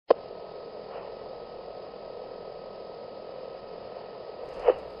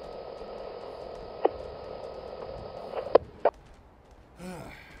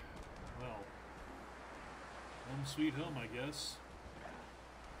sweet home, I guess.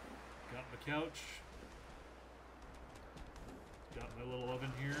 Got my couch. Got my little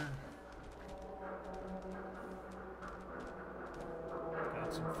oven here.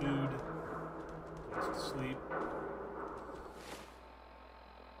 Got some food. Place to sleep.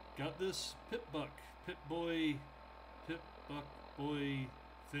 Got this Pip-Buck boy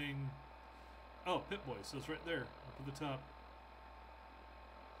thing. Oh, Pip-Boy says right there, up at the top.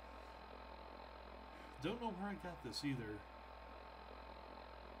 Don't know where I got this either.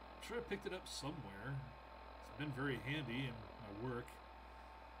 I'm sure I picked it up somewhere. It's been very handy in my work.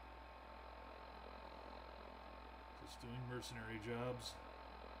 Just doing mercenary jobs.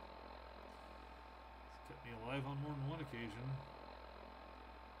 It's kept me alive on more than one occasion.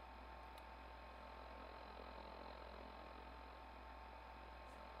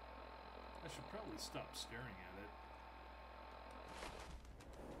 I should probably stop staring at it.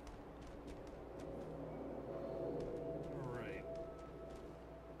 Alright.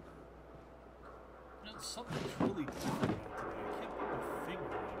 Now, something's really different about today. I can't put my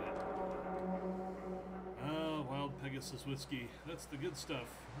finger on it. Ah, Wild Pegasus whiskey. That's the good stuff.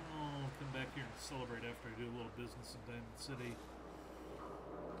 I'll come back here and celebrate after I do a little business in Diamond City.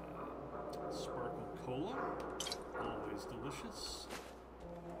 Sparkle Cola. Always delicious.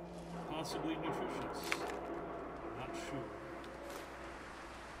 Possibly nutritious. Not sure.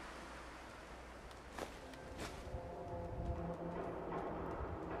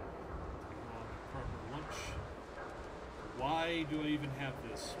 Take along a proper lunch. Why do I even have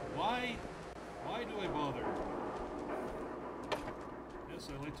this? Why do I bother? Yes,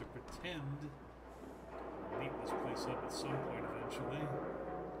 I like to pretend I'll neat this place up at some point eventually.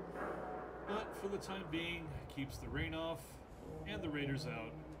 But for the time being, it keeps the rain off and the raiders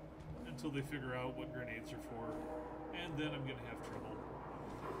out until they figure out what grenades are for, and then I'm gonna have trouble.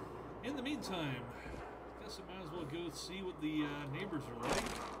 In the meantime, I guess I might as well go see what the neighbors are like.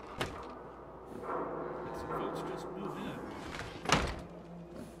 Had some folks just move in.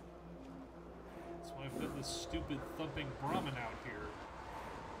 That's why I've got this stupid thumping Brahmin out here.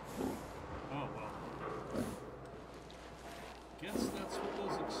 Oh well. Guess that's what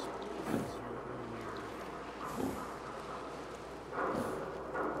those explosions were earlier.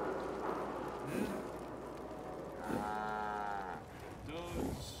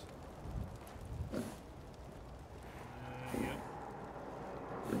 Dogs. Yep.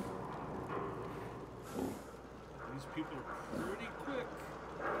 These people are pretty quick.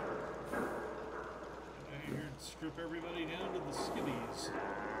 Get out here and strip everybody down to the skivvies.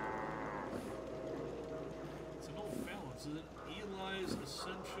 It's an old balance, isn't it? Eli's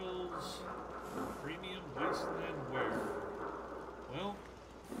Essentials Premium Wasteland Wear. Well,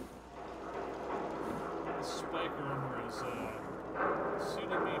 this spike armor has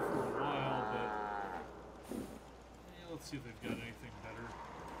suited me for a while, but yeah, let's see if they've got anything better.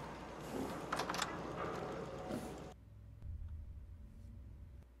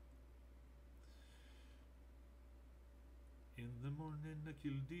 In the morning I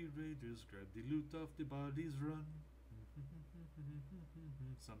kill the raiders, grab the loot off the bodies, run.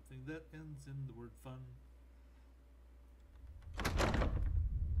 Something that ends in the word fun. If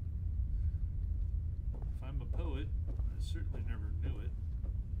I'm a poet, I certainly never knew it.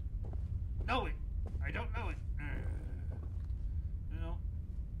 Know it! I don't know it! No.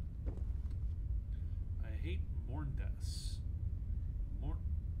 I hate Morndas.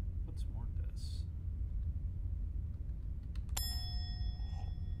 What's Morndas?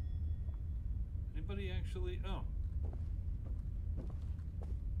 Anybody actually? Oh.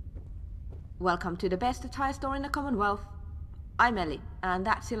 Welcome to the best attire store in the Commonwealth. I'm Ellie, and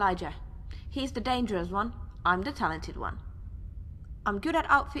that's Elijah. He's the dangerous one, I'm the talented one. I'm good at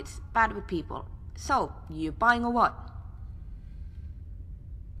outfits, bad with people. So, you buying or what?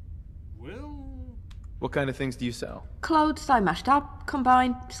 Well... What kind of things do you sell? Clothes I mashed up,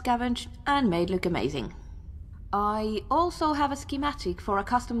 combined, scavenged, and made look amazing. I also have a schematic for a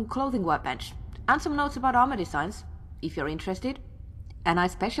custom clothing workbench, and some notes about armor designs, if you're interested. And I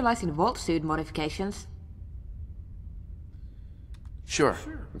specialize in vault suit modifications. Sure.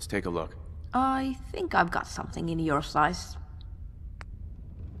 Let's take a look. I think I've got something in your size.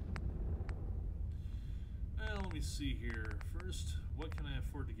 Well, let me see here. First, what can I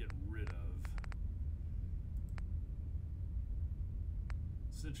afford to get rid of?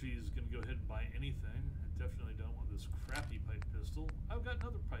 Since she's going to go ahead and buy anything, I definitely don't want this crappy pipe pistol. I've got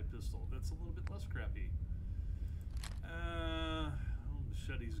another pipe pistol that's a little bit less crappy.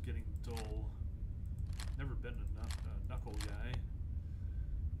 Machete's getting dull. Never been a knuckle guy.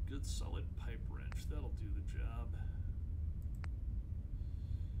 Good solid pipe wrench, that'll do the job.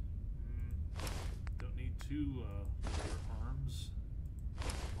 Don't need two arms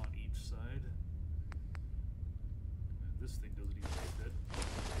on each side. And this thing doesn't even fit.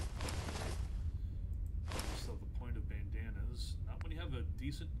 Just have the point of bandanas. Not when you have a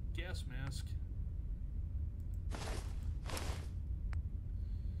decent gas mask.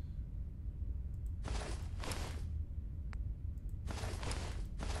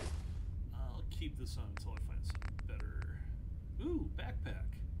 I'll keep this on until I find something better. Ooh, backpack.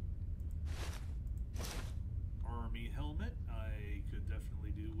 Army helmet. I could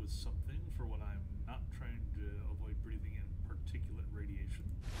definitely do with something for when I'm not trying to avoid breathing in particulate radiation.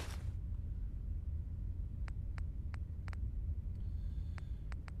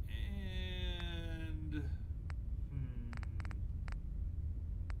 And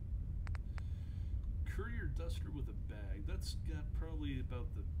courier duster with a bag. That's got probably about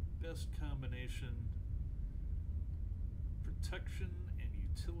the best combination protection and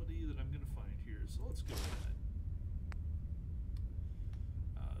utility that I'm going to find here. So let's go with that.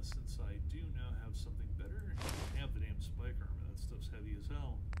 Since I do now have something better, I have the damn spike armor. That stuff's heavy as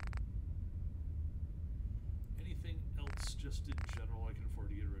hell. Anything else just in general I can afford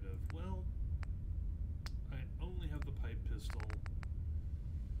to get rid of? Well, I only have the pipe pistol.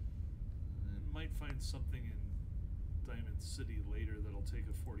 I might find something in Diamond City later that'll take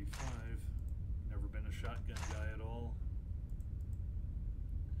a 45. Never been a shotgun guy at all.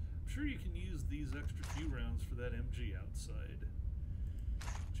 I'm sure you can use these extra few rounds for that MG outside.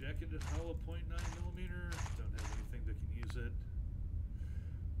 Jacketed hollow .9mm. Don't have anything that can use it.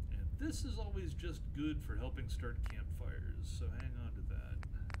 And this is always just good for helping start campfires, so hang on to that.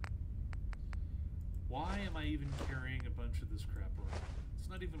 Why am I even carrying a bunch of this crap around? It's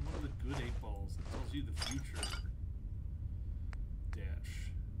not even one of the good 8-balls that tells you the future.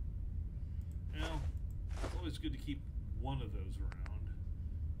 Dash. Now, it's always good to keep one of those around.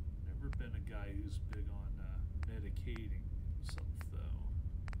 Never been a guy who's big on medicating himself, though.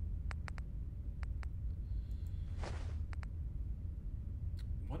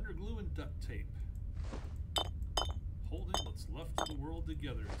 Wonder glue and duct tape. Holding what's left of the world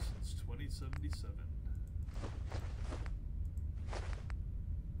together since 2077.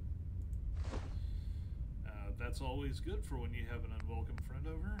 That's always good for when you have an unwelcome friend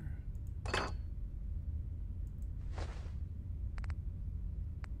over.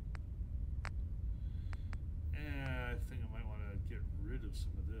 I think I might want to get rid of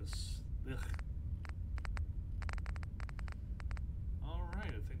some of this. Ugh. Alright,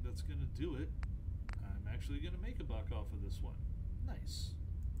 I think that's going to do it. I'm actually going to make a buck off of this one. Nice.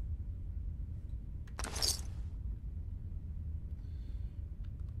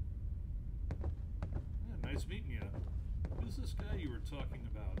 Nice meeting you. Who's this guy you were talking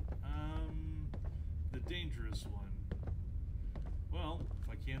about? The dangerous one. Well, if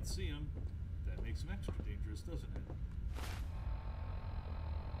I can't see him, that makes him extra dangerous, doesn't it?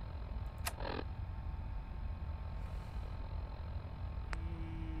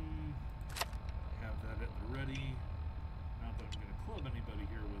 Have that at the ready. Not that I'm going to club anybody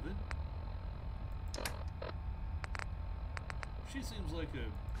here with it. She seems like a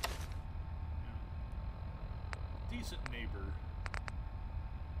decent neighbor.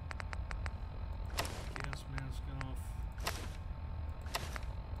 Gas mask off.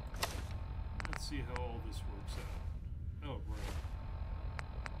 Let's see how all this works out. Oh, right.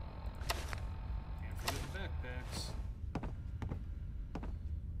 Can't forget the backpacks.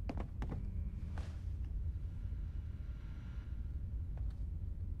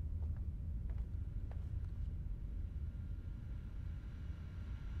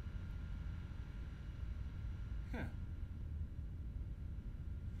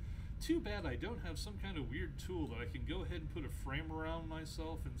 Too bad I don't have some kind of weird tool that I can go ahead and put a frame around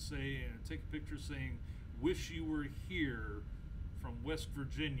myself and say, and take a picture saying, "Wish you were here from West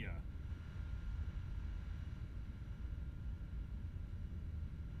Virginia."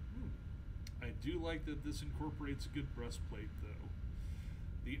 I do like that this incorporates a good breastplate, though.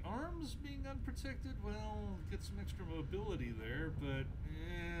 The arms being unprotected, well, get some extra mobility there, but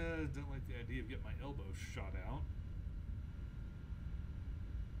don't like the idea of getting my elbow shot out.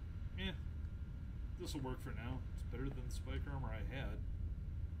 This will work for now. It's better than the spike armor I had.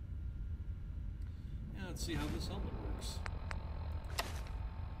 Let's see how this helmet works.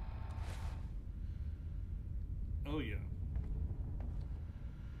 Oh yeah.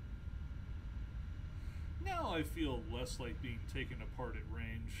 Now I feel less like being taken apart at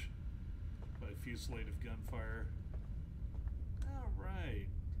range by a fusillade of gunfire. Alright.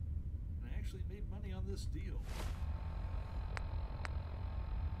 I actually made money on this deal.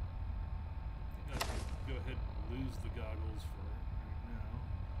 I can go ahead and lose the goggles for right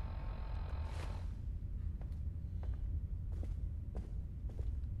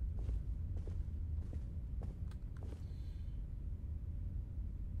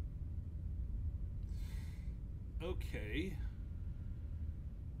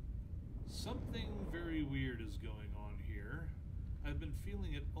weird is going on here. I've been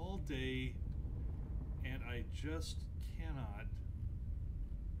feeling it all day, and I just cannot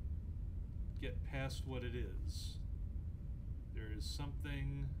get past what it is. There is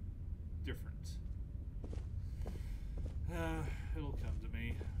something different. It'll come to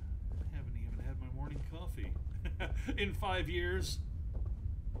me. I haven't even had my morning coffee in 5 years.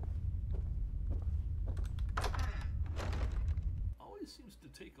 Always seems to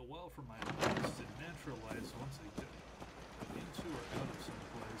take a while for my eyes to naturalize once I get into or out of some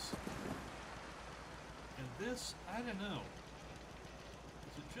place. And this, I don't know.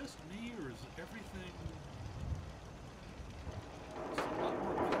 Is it just me, or is it everything? It's a lot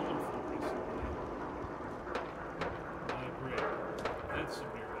more colorful recently. Great. That's some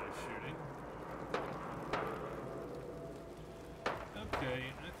nearby shooting. Okay,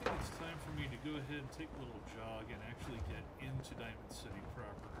 I think it's time for me to go ahead and take a little jog and actually get into Diamond City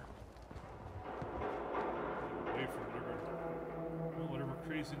proper. Away from whatever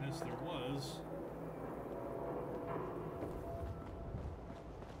craziness there was.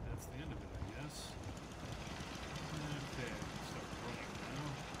 That's the end of it, I guess. Okay, I can start running now.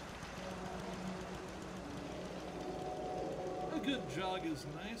 A good jog is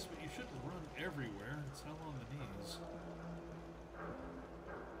nice, but you shouldn't run everywhere. It's hell on the knees.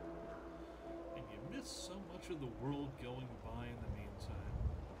 And you miss so much of the world going by in the meantime.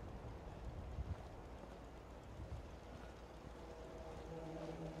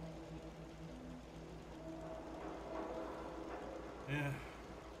 Yeah.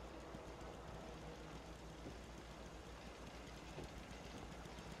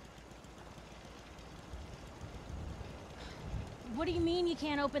 What do you mean you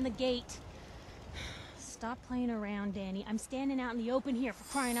can't open the gate? Stop playing around, Danny. I'm standing out in the open here, for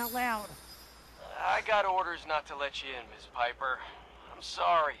crying out loud. I got orders not to let you in, Miss Piper. I'm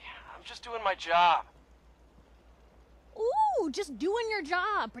sorry. I'm just doing my job. Ooh, just doing your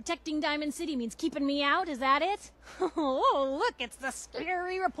job. Protecting Diamond City means keeping me out, is that it? Oh, look, it's the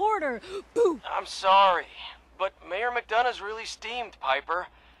scary reporter. Boo! I'm sorry, but Mayor McDonough's really steamed, Piper.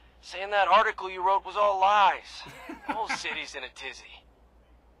 Saying that article you wrote was all lies. The whole city's in a tizzy.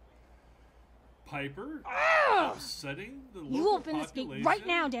 Piper? Upsetting the local You open this gate right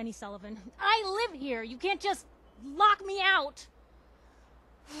now, Danny Sullivan. I live here. You can't just lock me out.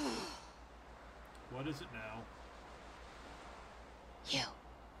 What is it now?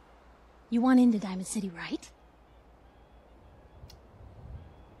 You want into Diamond City, right?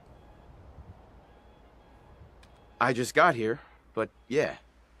 I just got here, but yeah.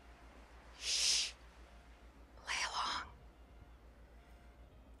 Shh. Play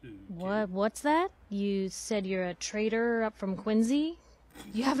along. Okay. What's that? You said you're a trader up from Quincy?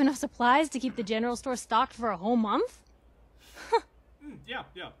 You have enough supplies to keep the general store stocked for a whole month? Yeah.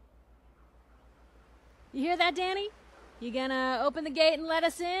 You hear that, Danny? You gonna open the gate and let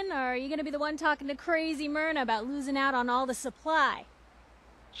us in, or are you gonna be the one talking to crazy Myrna about losing out on all the supply?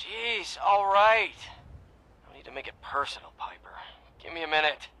 Jeez, all right. No need to make it personal, Piper. Give me a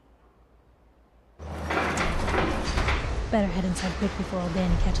minute. Better head inside quick before old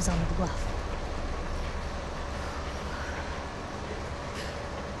Danny catches on with the bluff.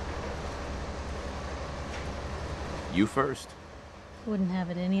 You first. Wouldn't have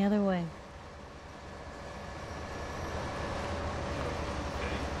it any other way.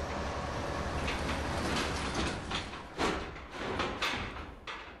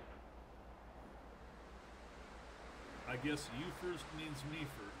 I guess you first means me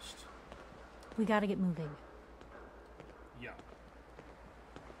first. We gotta get moving. Yeah.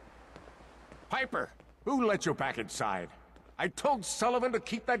 Piper, who let you back inside? I told Sullivan to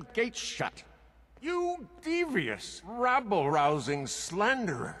keep that gate shut. You devious, rabble-rousing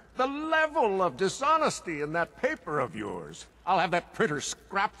slanderer. The level of dishonesty in that paper of yours. I'll have that printer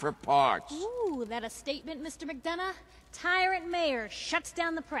scrapped for parts. Ooh, that a statement, Mr. McDonough? Tyrant mayor shuts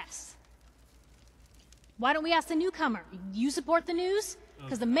down the press. Why don't we ask the newcomer? You support the news?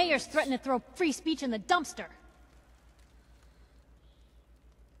 Because the mayor's threatened to throw free speech in the dumpster.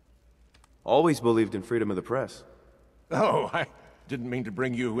 Always believed in freedom of the press. Oh, I didn't mean to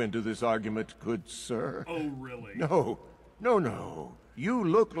bring you into this argument, good sir. Oh, really? No. You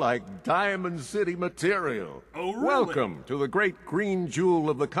look like Diamond City material. Oh, really? Welcome to the great green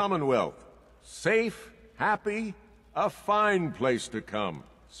jewel of the Commonwealth. Safe, happy, a fine place to come.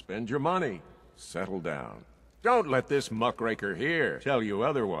 Spend your money. Settle down. Don't let this muckraker here tell you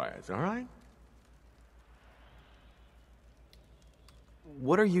otherwise, all right?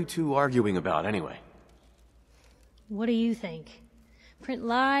 What are you two arguing about, anyway? What do you think? Print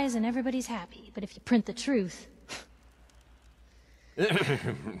lies and everybody's happy, but if you print the truth...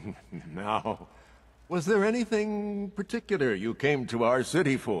 Now, Was there anything particular you came to our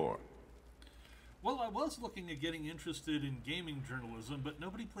city for? Well, I was looking at getting interested in gaming journalism, but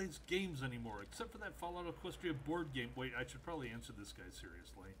nobody plays games anymore, except for that Fallout Equestria board game. Wait, I should probably answer this guy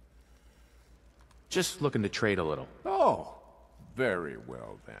seriously. Just looking to trade a little. Oh, very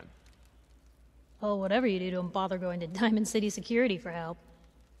well then. Well, whatever you do, don't bother going to Diamond City Security for help.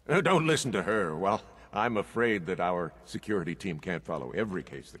 Don't listen to her. Well, I'm afraid that our security team can't follow every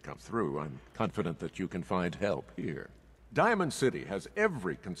case that comes through. I'm confident that you can find help here. Diamond City has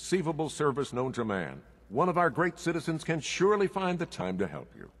every conceivable service known to man. One of our great citizens can surely find the time to help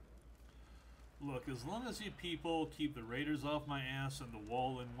you. Look, as long as you people keep the raiders off my ass and the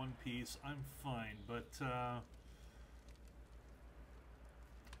wall in one piece, I'm fine, but,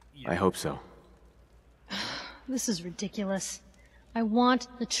 yeah. I hope so. This is ridiculous. I want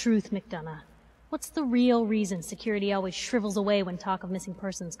the truth, McDonough. What's the real reason security always shrivels away when talk of missing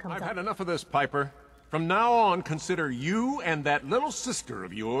persons comes up? I've had enough of this, Piper. From now on, consider you and that little sister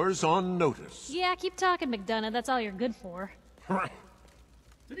of yours on notice. Yeah, keep talking, McDonough. That's all you're good for.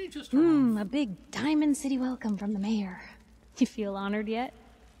 Did he just A big Diamond City welcome from the mayor. You feel honored yet?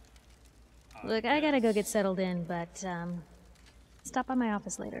 Look, I gotta go get settled in, but, stop by my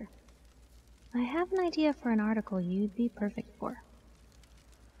office later. I have an idea for an article you'd be perfect for.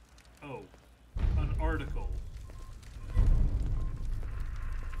 Oh, an article.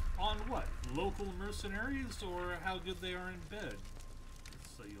 On what? Local mercenaries, or how good they are in bed?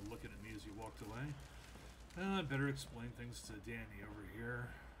 So you're looking at me as you walked away. I better explain things to Danny over here.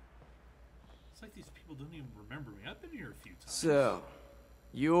 It's like these people don't even remember me. I've been here a few times. So,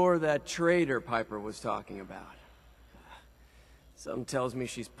 you're that traitor Piper was talking about. Something tells me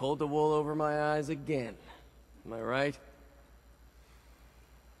she's pulled the wool over my eyes again. Am I right?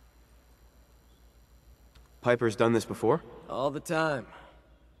 Piper's done this before? All the time.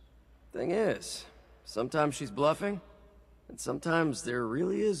 Thing is, sometimes she's bluffing, and sometimes there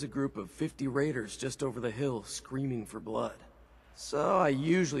really is a group of 50 raiders just over the hill screaming for blood. So I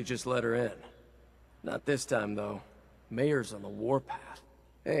usually just let her in. Not this time, though. Mayor's on the warpath.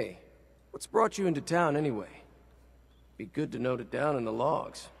 Hey, what's brought you into town anyway? Be good to note it down in the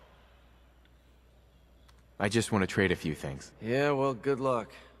logs. I just want to trade a few things. Yeah, well, good luck.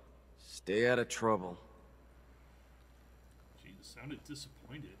 Stay out of trouble. She sounded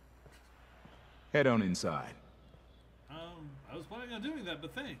disappointed. Head on inside. I was planning on doing that,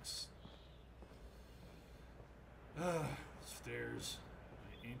 but thanks. Stairs.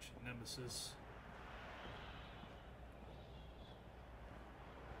 My ancient nemesis.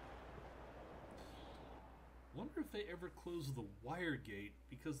 Wonder if they ever close the wire gate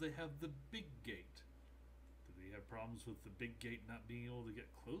because they have the big gate. Do they have problems with the big gate not being able to get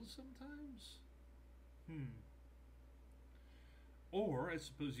closed sometimes? Or, I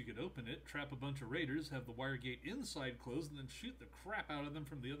suppose you could open it, trap a bunch of raiders, have the wire gate inside closed, and then shoot the crap out of them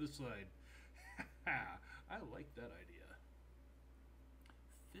from the other side. Ha! I like that idea.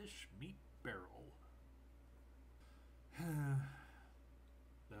 Fish meat barrel.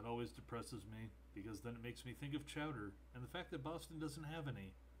 That always depresses me, because then it makes me think of chowder, and the fact that Boston doesn't have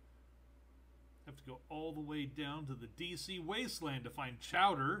any. I have to go all the way down to the DC wasteland to find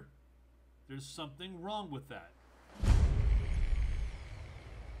chowder. There's something wrong with that.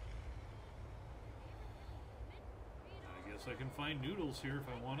 I can find noodles here if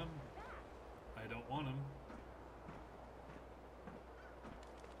I want them. I don't want them.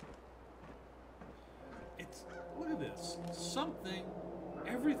 It's, look at this. Something,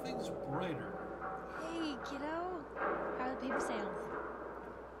 everything's brighter. Hey, kiddo. How are the paper sales?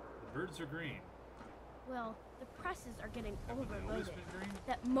 The birds are green. Well, the presses are getting Haven't they always overloaded. been green?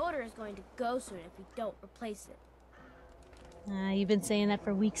 That motor is going to go soon if we don't replace it. You've been saying that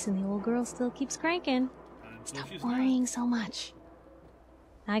for weeks and the old girl still keeps cranking. Until Stop she's worrying so much.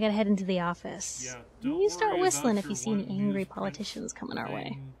 I gotta head into the office. Yeah, don't You start worry whistling about if you your see any one angry newsprint politicians coming our way.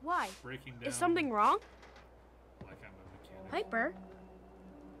 thing Why? breaking down Is something wrong? like I'm a mechanic. Piper?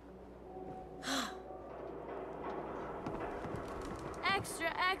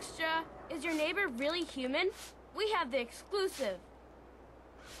 Extra, extra! Is your neighbor really human? We have the exclusive.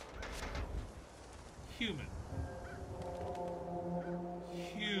 Human.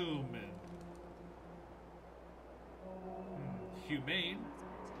 Human. Humane.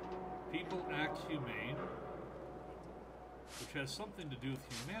 People act humane, which has something to do with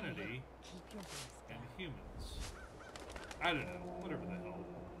humanity and humans. I don't know. Whatever the hell.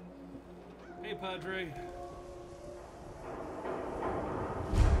 Hey, Padre.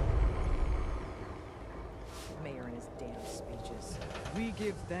 Mayor and his damn speeches. We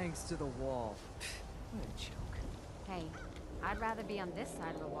give thanks to the wall. What a joke. Hey, I'd rather be on this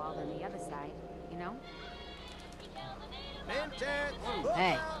side of the wall than the other side, you know?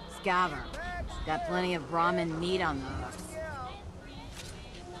 Hey, Scaver. Got plenty of Brahmin meat on the hooks.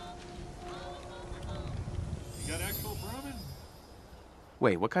 You got actual Brahmin?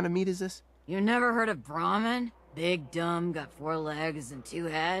 Wait, what kind of meat is this? You never heard of Brahmin? Big, dumb, got 4 legs and 2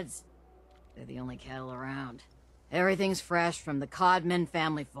 heads. They're the only cattle around. Everything's fresh from the Codman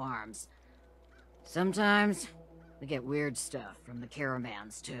family farms. Sometimes, we get weird stuff from the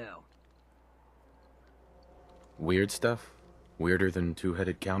caravans, too. Weird stuff? Weirder than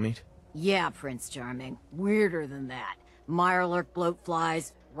 2-headed cow meat? Yeah, Prince Charming. Weirder than that. Mirelurk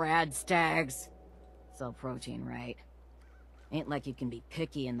bloatflies, rad stags. It's all protein, right? Ain't like you can be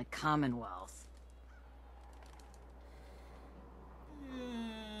picky in the Commonwealth.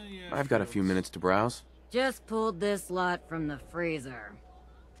 Yeah, I've got a few minutes to browse. Just pulled this lot from the freezer.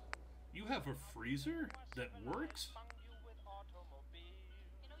 You have a freezer that works?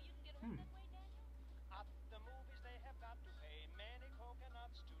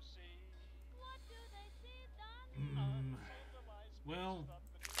 Well,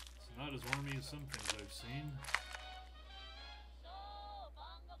 it's not as army as some things I've seen.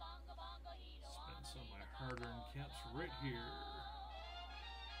 Spend some of my hard-earned caps right here.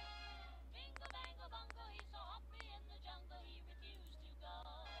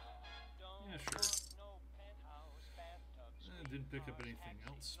 Yeah, sure. Didn't pick up anything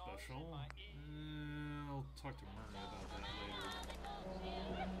else special. I'll talk to Myrna about that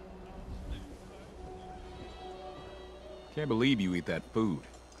later. Can't believe you eat that food.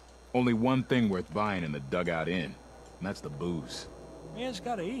 Only one thing worth buying in the Dugout Inn, and that's the booze. Man's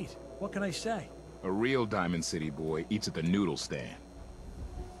gotta eat. What can I say? A real Diamond City boy eats at the noodle stand.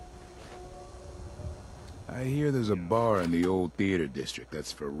 I hear there's a bar in the old theater district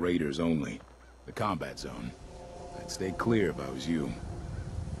that's for raiders only. The combat zone. I'd stay clear if I was you.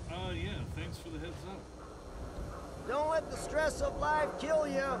 Yeah, thanks for the heads up. Don't let the stress of life kill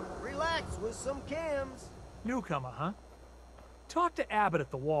you. Relax with some chems. Newcomer, huh? Talk to Abbott at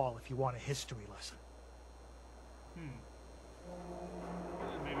the wall if you want a history lesson.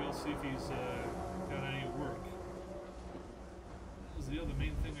 Maybe I'll see if he's got any work. That was the other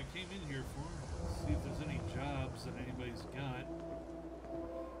main thing I came in here for. See if there's any jobs that anybody's got.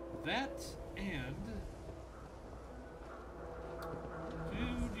 That and...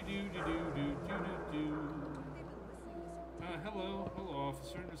 Hello,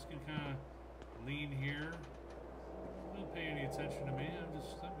 officer. I'm just gonna kind of lean here. Don't pay any attention to me.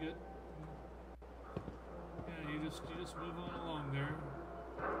 I'm good. Yeah, you just move on along there.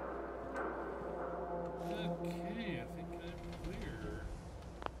 Okay, I think I'm clear.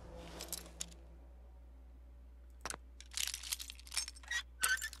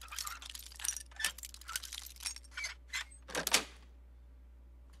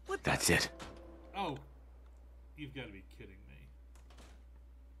 That's it. Oh, you've got to be kidding me.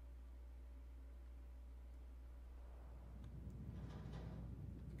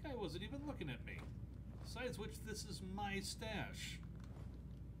 The guy wasn't even looking at me. Besides which, this is my stash.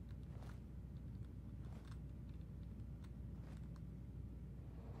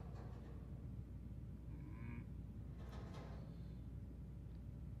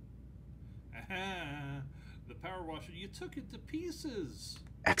 Aha! The power washer, you took it to pieces!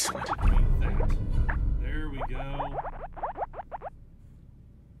 Excellent. That. There we go.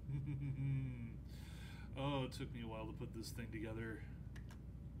 Oh, it took me a while to put this thing together.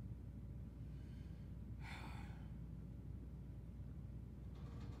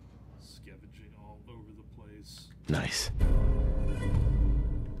 Scavenging all over the place. Nice.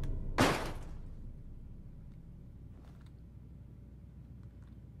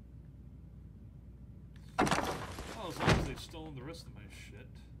 Oh, as long as they've stolen the rest of my shit.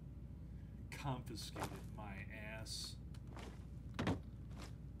 Confiscated my ass.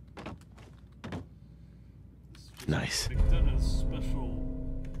 Nice. McDonough's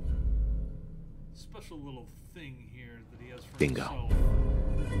special little thing here that he has for Bingo. himself.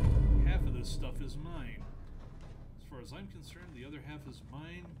 Half of this stuff is mine. As far as I'm concerned, the other half is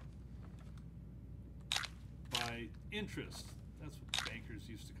mine by interest. That's what the bankers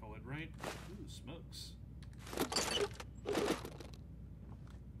used to call it, right? Ooh, smokes.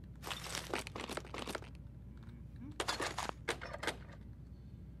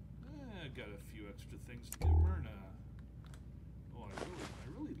 I've got a few extra things to do. Myrna. Oh, I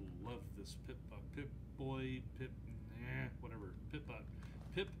really love this Pip Boy.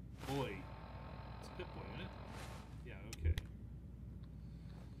 It's Pip Boy, isn't it? Yeah, okay.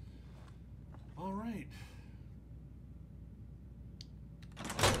 All right.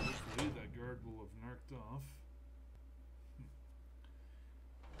 Hopefully that guard will have narked off.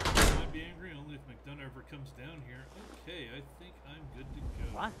 can't be angry only if McDonough ever comes down here. Okay, I think I'm good to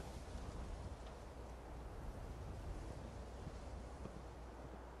go. What?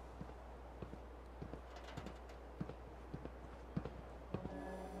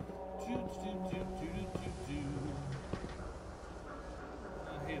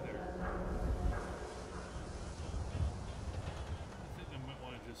 Hey there. I think I might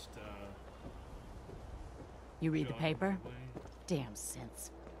want to just, You read the jog paper? my way. Damn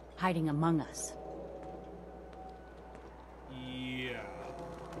sense. Hiding among us. Yeah.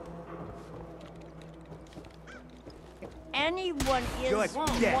 Anyone is Good.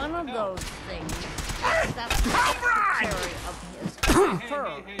 Yeah. one of those things. That's the secretary of his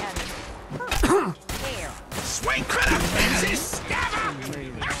fur and hair. Swing for the fences, scabber!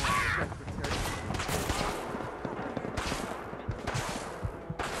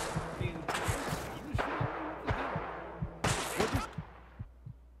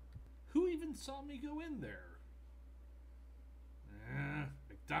 Who even saw me go in there?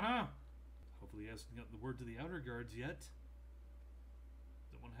 McDonough? Hopefully he hasn't gotten the word to the outer guards yet.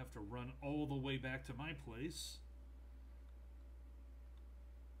 Don't want to have to run all the way back to my place.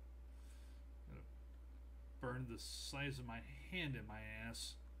 Gotta burn the size of my hand in my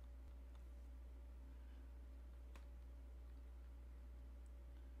ass.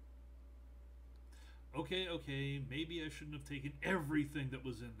 Okay, maybe I shouldn't have taken everything that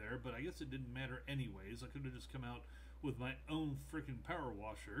was in there, but I guess it didn't matter anyways. I could have just come out with my own freaking power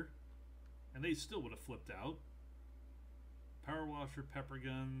washer, and they still would have flipped out. Power washer, pepper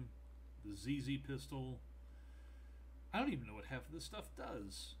gun, the ZZ pistol. I don't even know what half of this stuff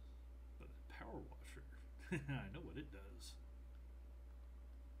does, but a power washer, I know what it does.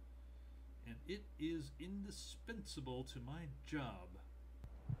 And it is indispensable to my job.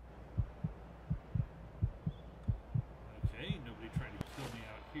 Okay, nobody trying to kill me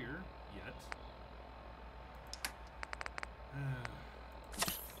out here yet.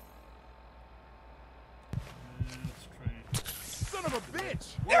 Let's try. Son of a bitch!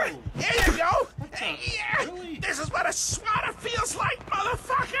 Whoa. Here you go! What's up? Yeah! Really? This is what a swatter feels like,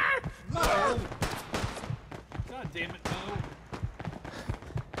 motherfucker! No! God damn it, no.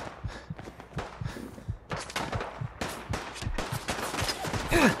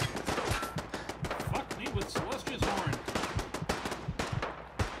 Fuck me with Celestia's horn.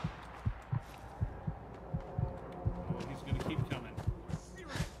 Oh, he's gonna keep coming. What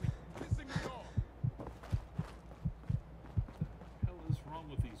the hell is wrong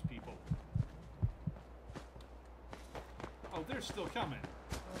with these people? Oh, they're still coming.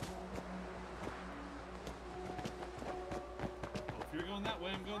 Well, if you're going that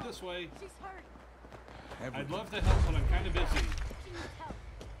way, I'm going this way. She's hurt. I'd love to help, but I'm kind of busy. She needs help.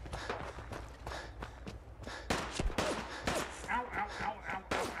 Ow, ow, ow, ow,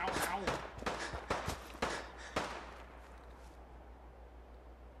 ow, ow, ow.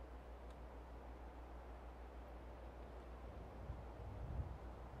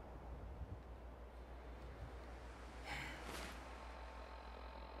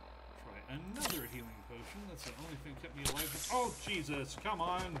 Try another healing potion. That's the only thing that kept me alive. Oh, Jesus, come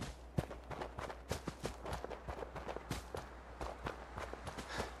on.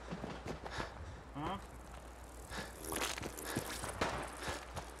 Huh?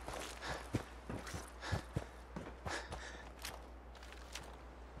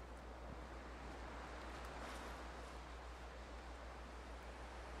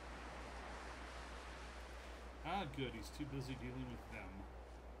 Ah, good. He's too busy dealing with them.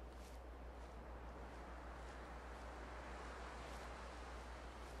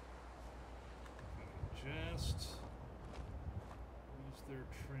 Just use their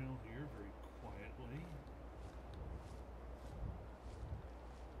trail here very quietly.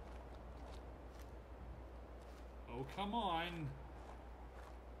 Oh, come on.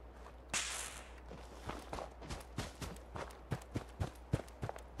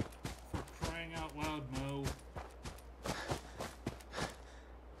 For crying out loud, Mo.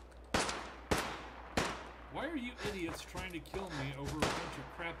 Why are you idiots trying to kill me over a bunch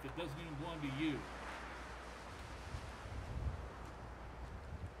of crap that doesn't even belong to you?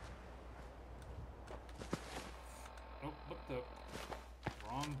 Oh, what the?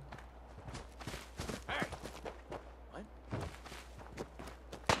 Wrong. Hey! What?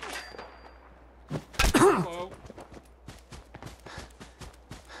 Hello.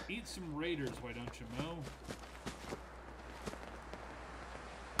 Eat some raiders, why don't you, Mo?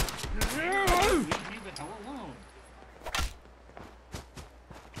 Leave me the hell alone.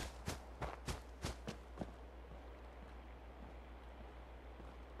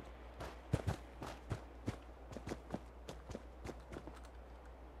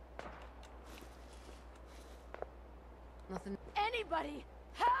 Anybody,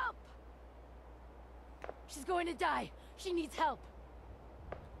 help! She's going to die. She needs help.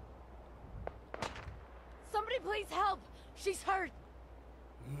 Somebody please help. She's hurt.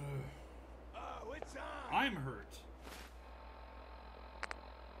 Oh, it's on. I'm hurt.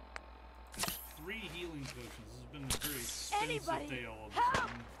 3 healing potions. This has been a very expensive Anybody, day all of a help!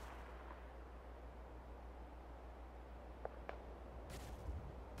 sudden.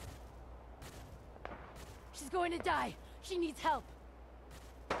 She's going to die. She needs help.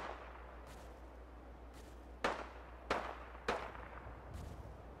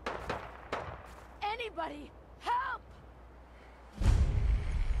 Anybody, help!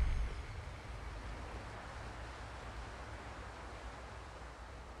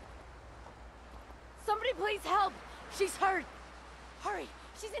 Somebody please help! She's hurt! Hurry!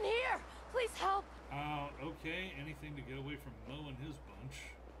 She's in here! Please help! Okay. Anything to get away from Mo and his bunch.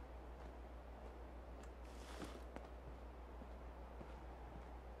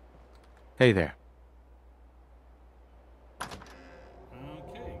 Hey there.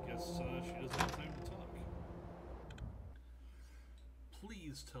 Okay, guess she doesn't have time to talk.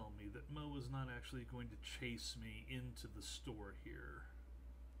 Please tell me that Mo is not actually going to chase me into the store here.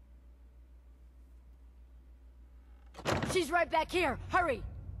 She's right back here! Hurry!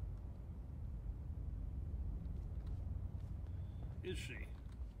 Is she?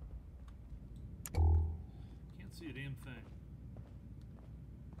 Can't see a damn thing.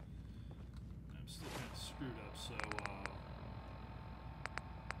 I'm still kind of screwed up, so,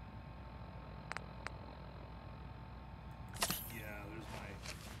 yeah, there's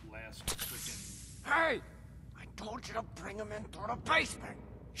my last frickin'... Hey! I told you to bring them into the basement!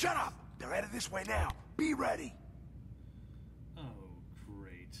 Shut up! They're headed this way now. Be ready! Oh,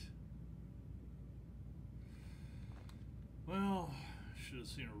 great. Well, should have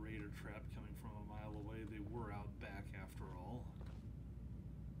seen a raider trap coming from a mile away. They were out back after all.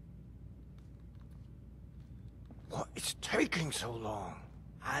 What's taking so long?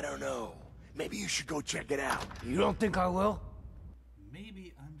 I don't know. Maybe you should go check it out. You don't think I will?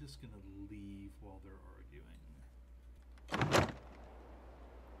 Maybe I'm just gonna leave while they're arguing.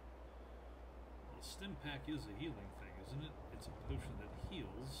 Well, stim pack is a healing thing, isn't it? It's a potion that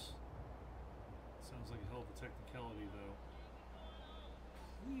heals. Sounds like a hell of a technicality, though.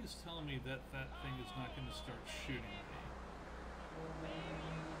 Please tell me that that thing is not going to start shooting at me.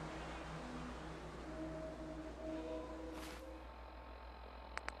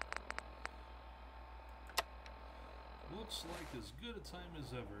 Looks like as good a time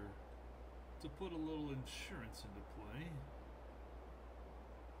as ever to put a little insurance into play.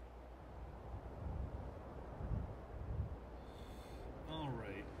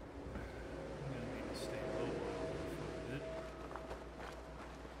 Alright. I'm gonna need to stay mobile for a bit.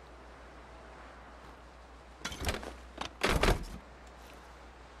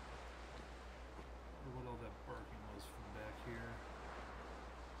 Or what all that barking was from back here.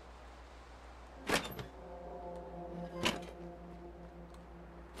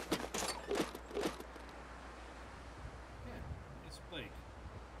 Yeah, nice bike. I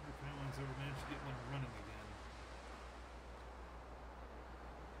wonder if anyone's ever managed to get one running again.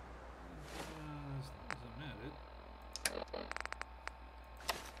 As long as I'm at it.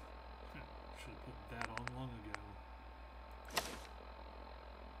 Should have put that on long ago.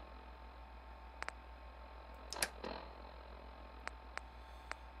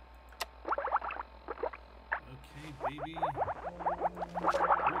 Okay, baby.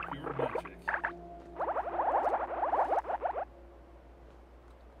 Work your magic.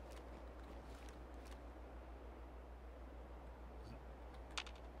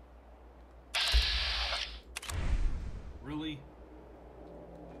 Really?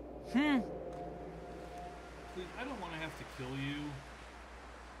 Please, I don't want to have to kill you.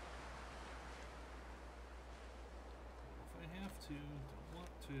 If I have to, don't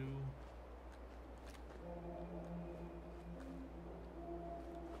want to.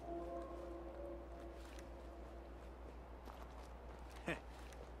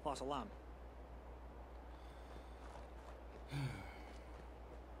 False alarm. I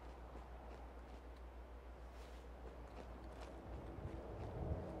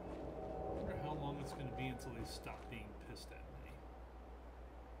wonder how long it's going to be until they stop being pissed at me.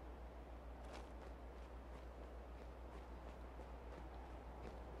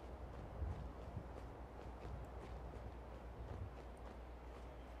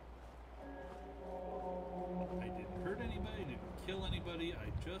 I didn't hurt anybody, didn't kill anybody, I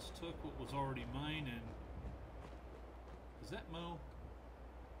just took what was already mine and... Is that Mo?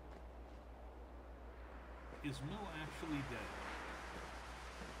 Is Mo actually dead?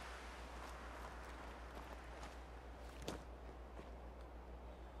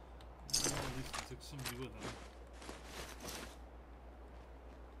 somebody with him.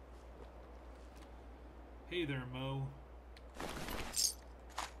 Hey there, Mo.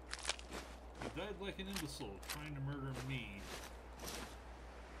 He died like an imbecile, trying to murder me.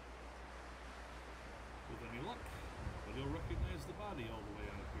 With any luck, but he'll recognize the body all the way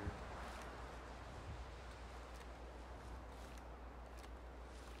out here.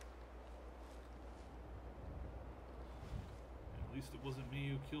 At least it wasn't me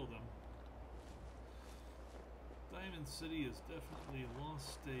who killed him. Diamond City has definitely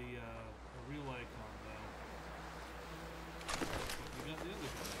lost a real icon, though. But we got the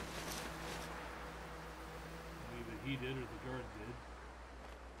other guy. Either he did or the guard did.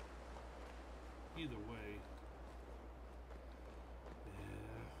 Either way.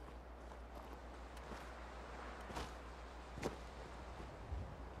 Yeah.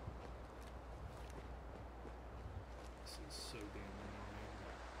 This is so damn annoying.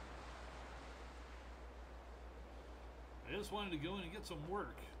 I just wanted to go in and get some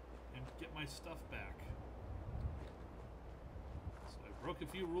work and get my stuff back. So I broke a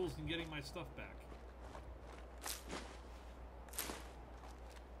few rules in getting my stuff back.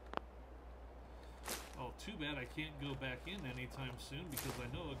 Oh, too bad I can't go back in anytime soon because I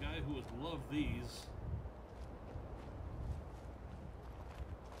know a guy who would love these.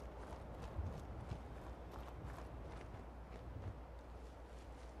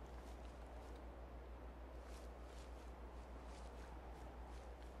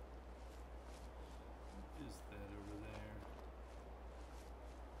 What is that over there?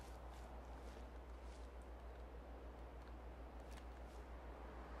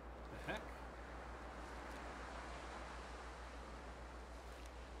 The heck?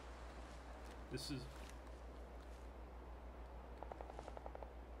 This is...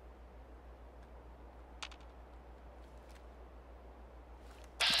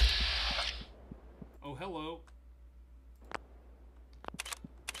 Oh, hello.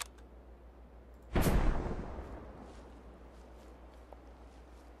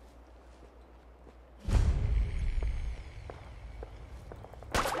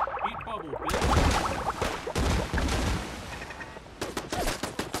 Eat bubble, bitch.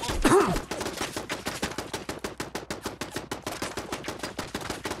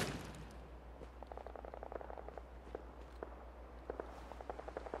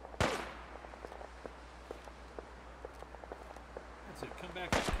 That's it. Come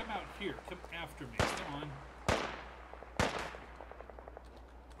back. Come out here. Come after me. Come on.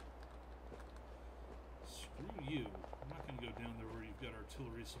 Screw you. I'm not going to go down there where you've got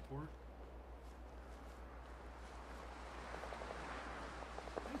artillery support.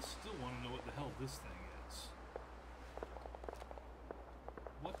 I still want to know what the hell this thing is.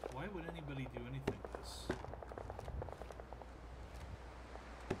 What? Why would anybody do anything to this?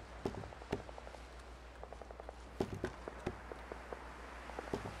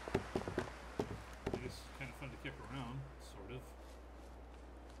 I guess it's kind of fun to kick around, sort of.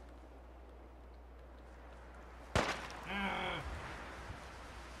 Ah!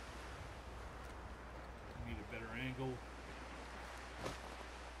 I need a better angle.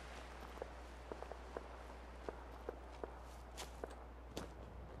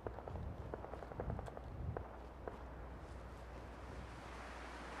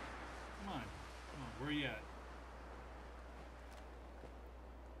 Come on, where are you at?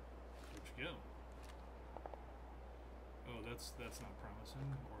 Where'd you go? Oh, that's not promising,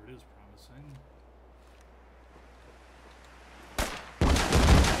 or it is promising.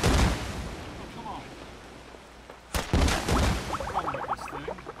 Oh, come on. What's wrong with this thing?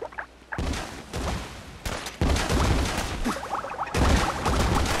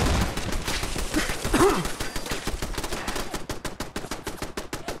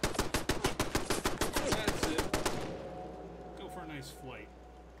 That's it. Go for a nice flight.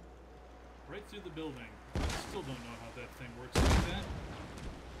 Right through the building. I still don't know how that thing works like that.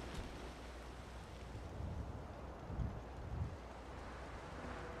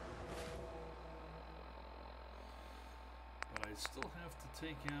 But I still have to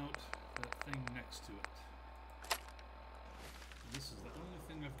take out that thing next to it. And this is the only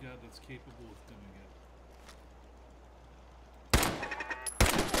thing I've got that's capable of doing it.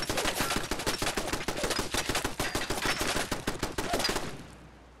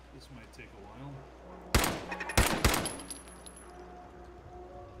 This might take a while.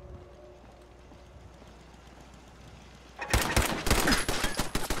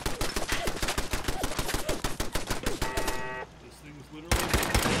 This thing is literally...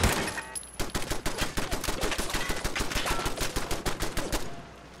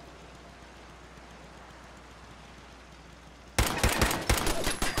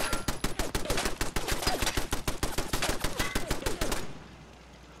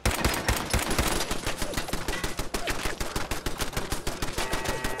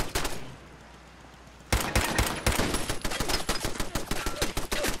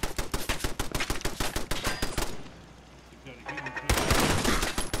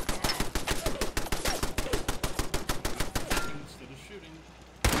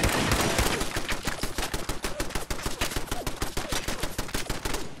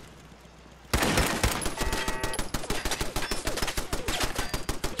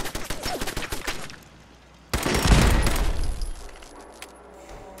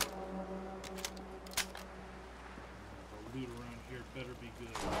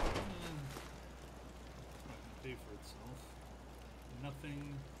 pay for itself. Nothing.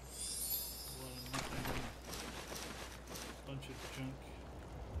 A lot of nothing. Bunch of junk.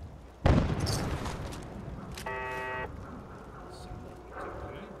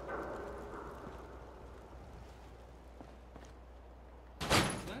 Okay.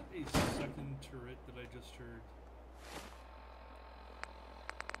 Is that a second turret that I just heard?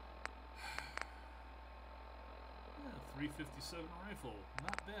 Yeah, 357 rifle.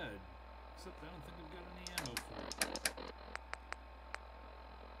 Not bad. Except I don't think I've got any ammo for it.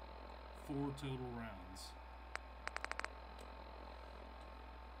 4 total rounds.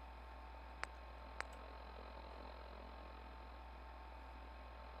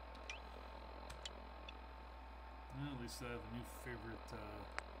 Well, at least I have a new favorite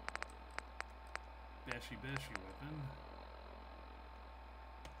bashy weapon.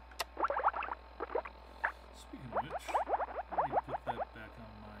 Speaking of which, I need to put that back on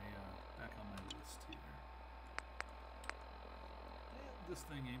my list here. And this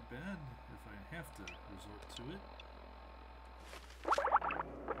thing ain't bad if I have to resort to it.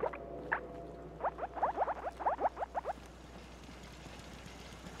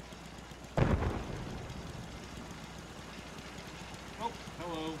 Oh,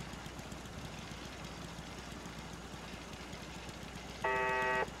 hello.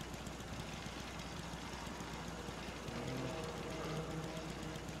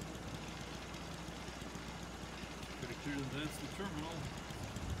 Pretty clear that that's the terminal.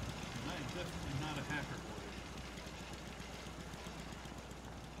 And I am definitely not a hacker boy.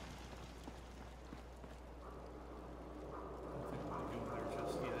 I don't think I'm going to go in there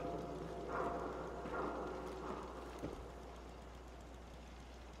just yet.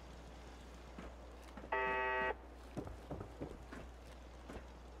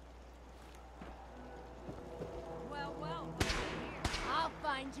 Well, I'll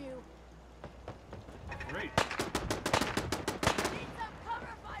find you. Great. Need some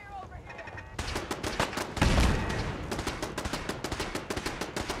cover fire over here.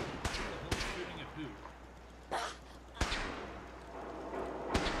 Shooting at who?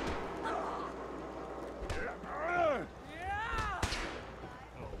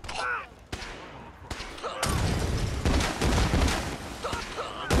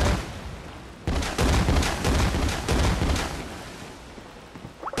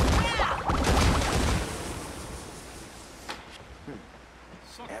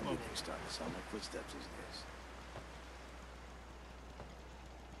 Everything's starting to sound like footsteps these days.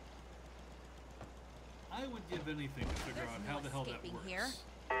 I would give anything to figure out how the hell that works. Here.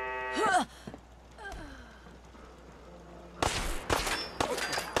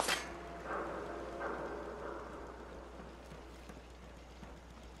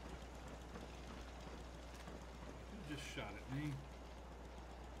 Who just shot at me?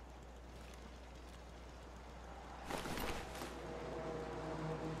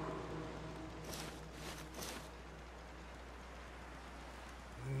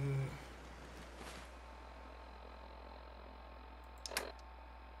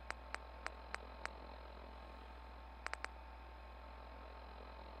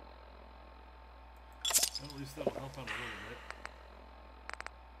 Well, at least that'll help out a little bit.